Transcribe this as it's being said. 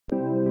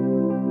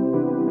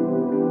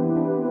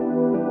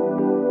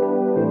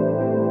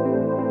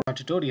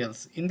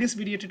Tutorials. In this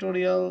video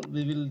tutorial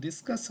we will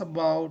discuss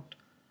about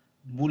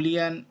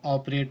Boolean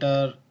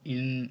operator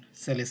in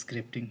shell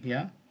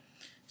scripting.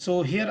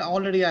 So here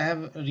already I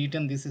have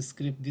written this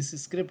script. This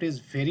script is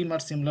very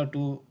much similar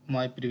to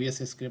my previous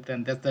script,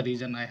 and that's the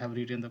reason I have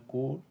written the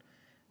code,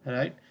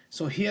 right?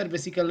 So here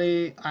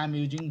basically I'm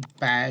using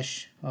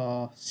bash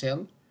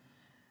shell,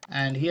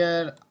 and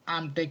here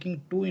I'm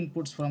taking two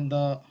inputs from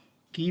the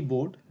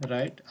keyboard,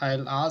 right?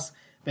 I'll ask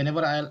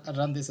whenever I'll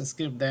run this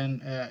script,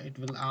 then it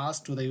will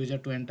ask to the user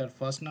to enter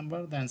first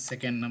number, then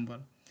second number.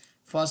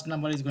 First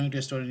number is going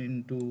to store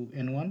into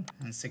n1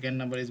 and second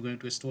number is going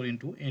to store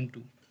into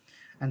n2,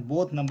 and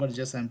both numbers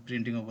just I'm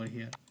printing over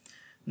here.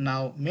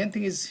 Now main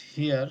thing is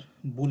here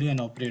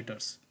Boolean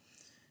operators.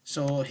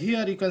 So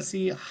here you can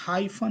see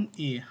hyphen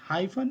a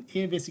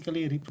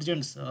basically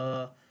represents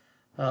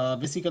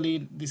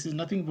basically this is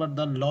nothing but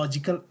the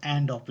logical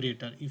AND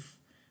operator. If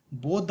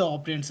both the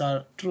operands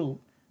are true,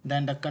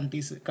 then the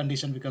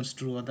condition becomes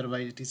true,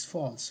 otherwise it is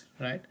false,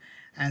 right?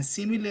 And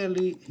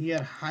similarly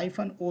here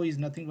hyphen o is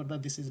nothing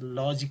but this is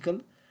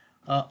logical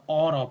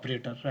OR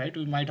operator, right?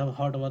 We might have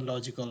heard about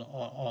logical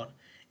or.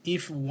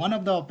 If one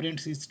of the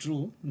operands is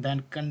true,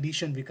 then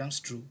condition becomes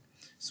true.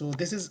 So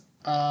this is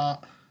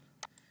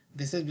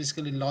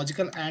basically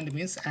logical AND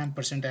means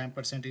ampersand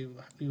you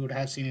would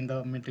have seen in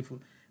the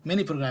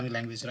many programming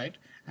language, right?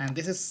 And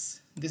this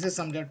is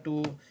similar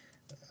to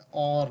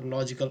OR,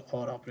 logical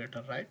OR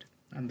operator, right?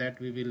 And that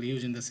we will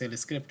use in the shell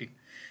scripting.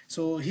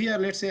 So here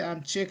let's say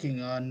I'm checking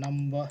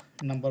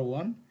number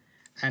one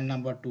and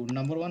number two.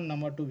 Number one,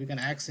 number two we can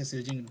access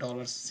using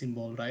dollar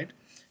symbol, right?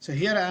 So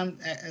here I am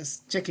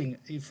checking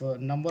if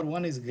number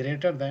one is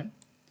greater than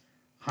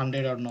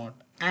 100 or not,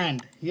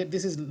 and here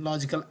this is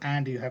logical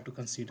AND you have to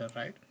consider,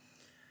 right?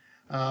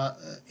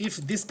 If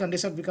this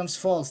condition becomes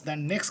false,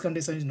 then next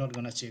condition is not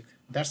gonna check.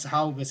 That's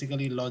how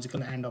basically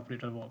logical AND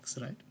operator works,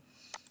 right?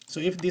 So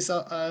if this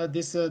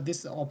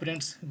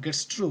operand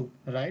gets true,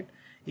 right?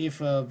 If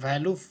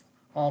value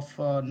of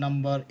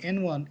number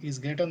n1 is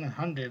greater than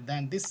 100,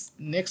 then this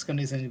next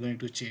condition is going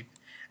to check.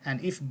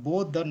 And if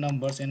both the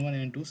numbers n1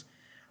 and n2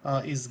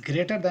 is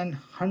greater than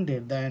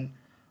 100, then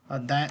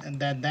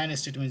then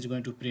statement is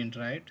going to print,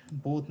 right?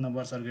 Both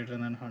numbers are greater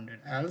than 100.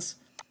 Else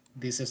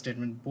this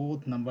statement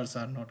both numbers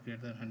are not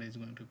greater than 100 is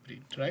going to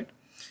print, right?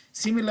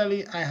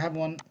 Similarly I have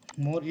one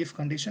more if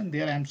condition.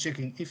 There I am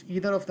checking if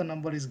either of the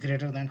number is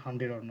greater than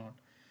 100 or not.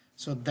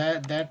 So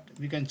that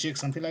we can check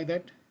something like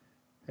that,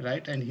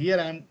 right? And here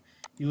I am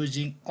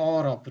using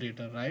OR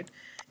operator, right?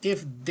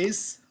 If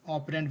this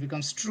operand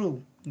becomes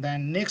true,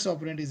 then next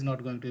operand is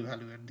not going to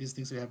evaluate. These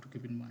things we have to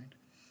keep in mind,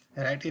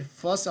 right? If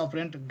first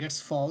operand gets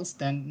false,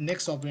 then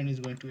next operand is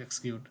going to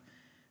execute,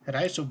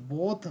 right?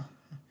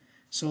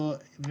 So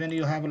when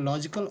you have a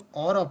logical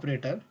OR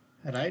operator,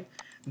 right,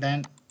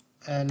 then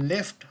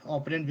left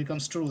operand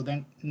becomes true,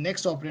 then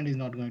next operand is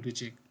not going to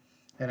check,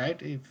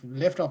 right? If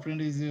left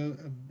operand is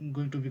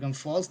going to become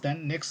false,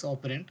 then next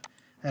operand,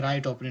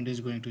 right operand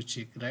is going to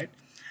check, right?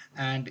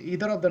 And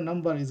either of the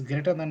number is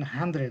greater than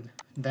 100,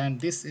 then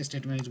this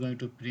statement is going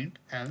to print,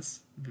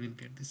 else we will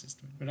get this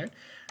statement, right?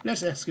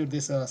 Let's execute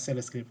this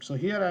shell script. So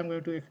here I'm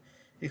going to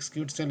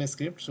execute shell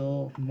script.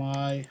 So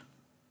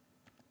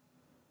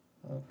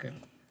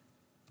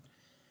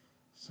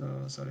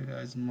so sorry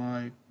guys,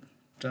 my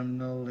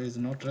terminal is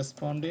not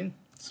responding.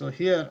 So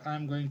here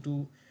I'm going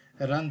to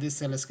run this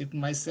shell script.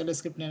 My shell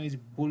script name is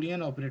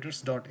Boolean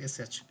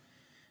Operators.sh.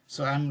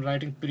 So I'm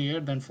writing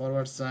period, then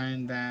forward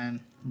sign,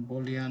 then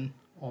Boolean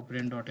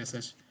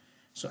operand.sh.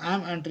 So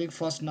I'm entering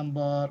first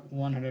number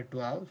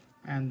 112,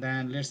 and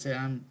then let's say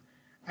I'm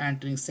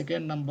entering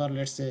second number,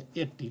 let's say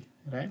 80,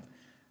 right?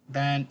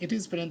 Then it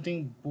is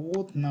printing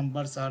both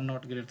numbers are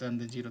not greater than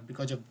the 0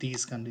 because of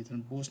these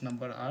conditions. Both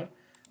numbers are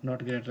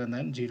not greater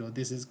than 0.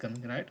 This is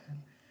coming, right?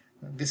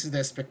 This is the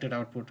expected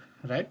output,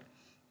 right?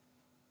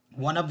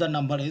 One of the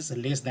number is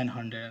less than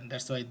 100, and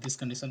that's why this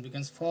condition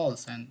becomes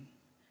false and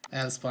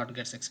else part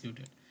gets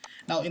executed.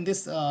 Now in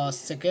this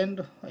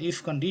second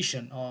if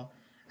condition, or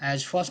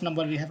as first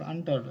number we have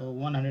entered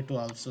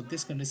 112, so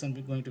this condition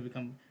is going to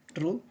become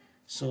true.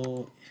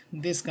 So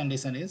this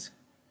condition is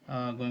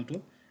going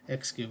to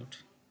execute,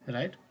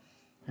 right?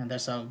 And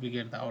that's how we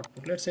get the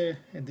output. Let's say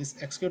this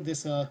execute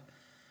this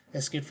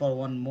escape for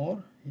one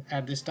more.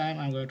 At this time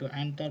I'm going to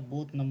enter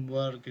both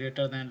number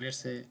greater than, let's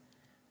say,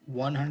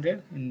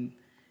 100.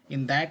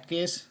 In that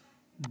case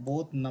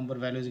both number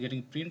values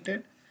getting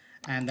printed,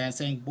 and then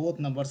saying both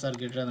numbers are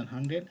greater than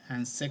 100,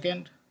 and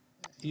second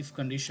if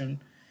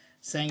condition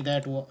saying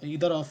that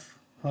either of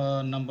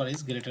number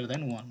is greater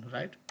than 1,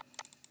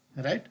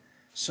 right?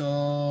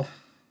 So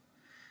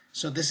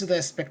this is the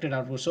expected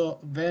output. So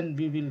when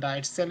we will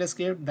write shell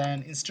script,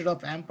 then instead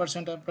of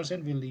ampersand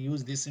we'll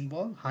use this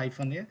symbol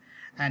hyphen a,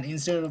 and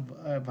instead of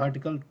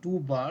vertical 2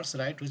 bars,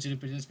 right, which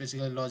represents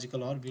basically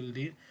logical OR, we'll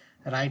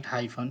write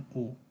hyphen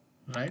o,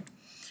 right?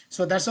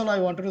 So that's all I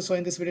wanted to show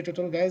in this video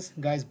tutorial,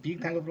 guys.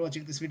 Big thank you for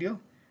watching this video,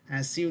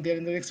 and see you there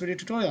in the next video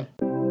tutorial.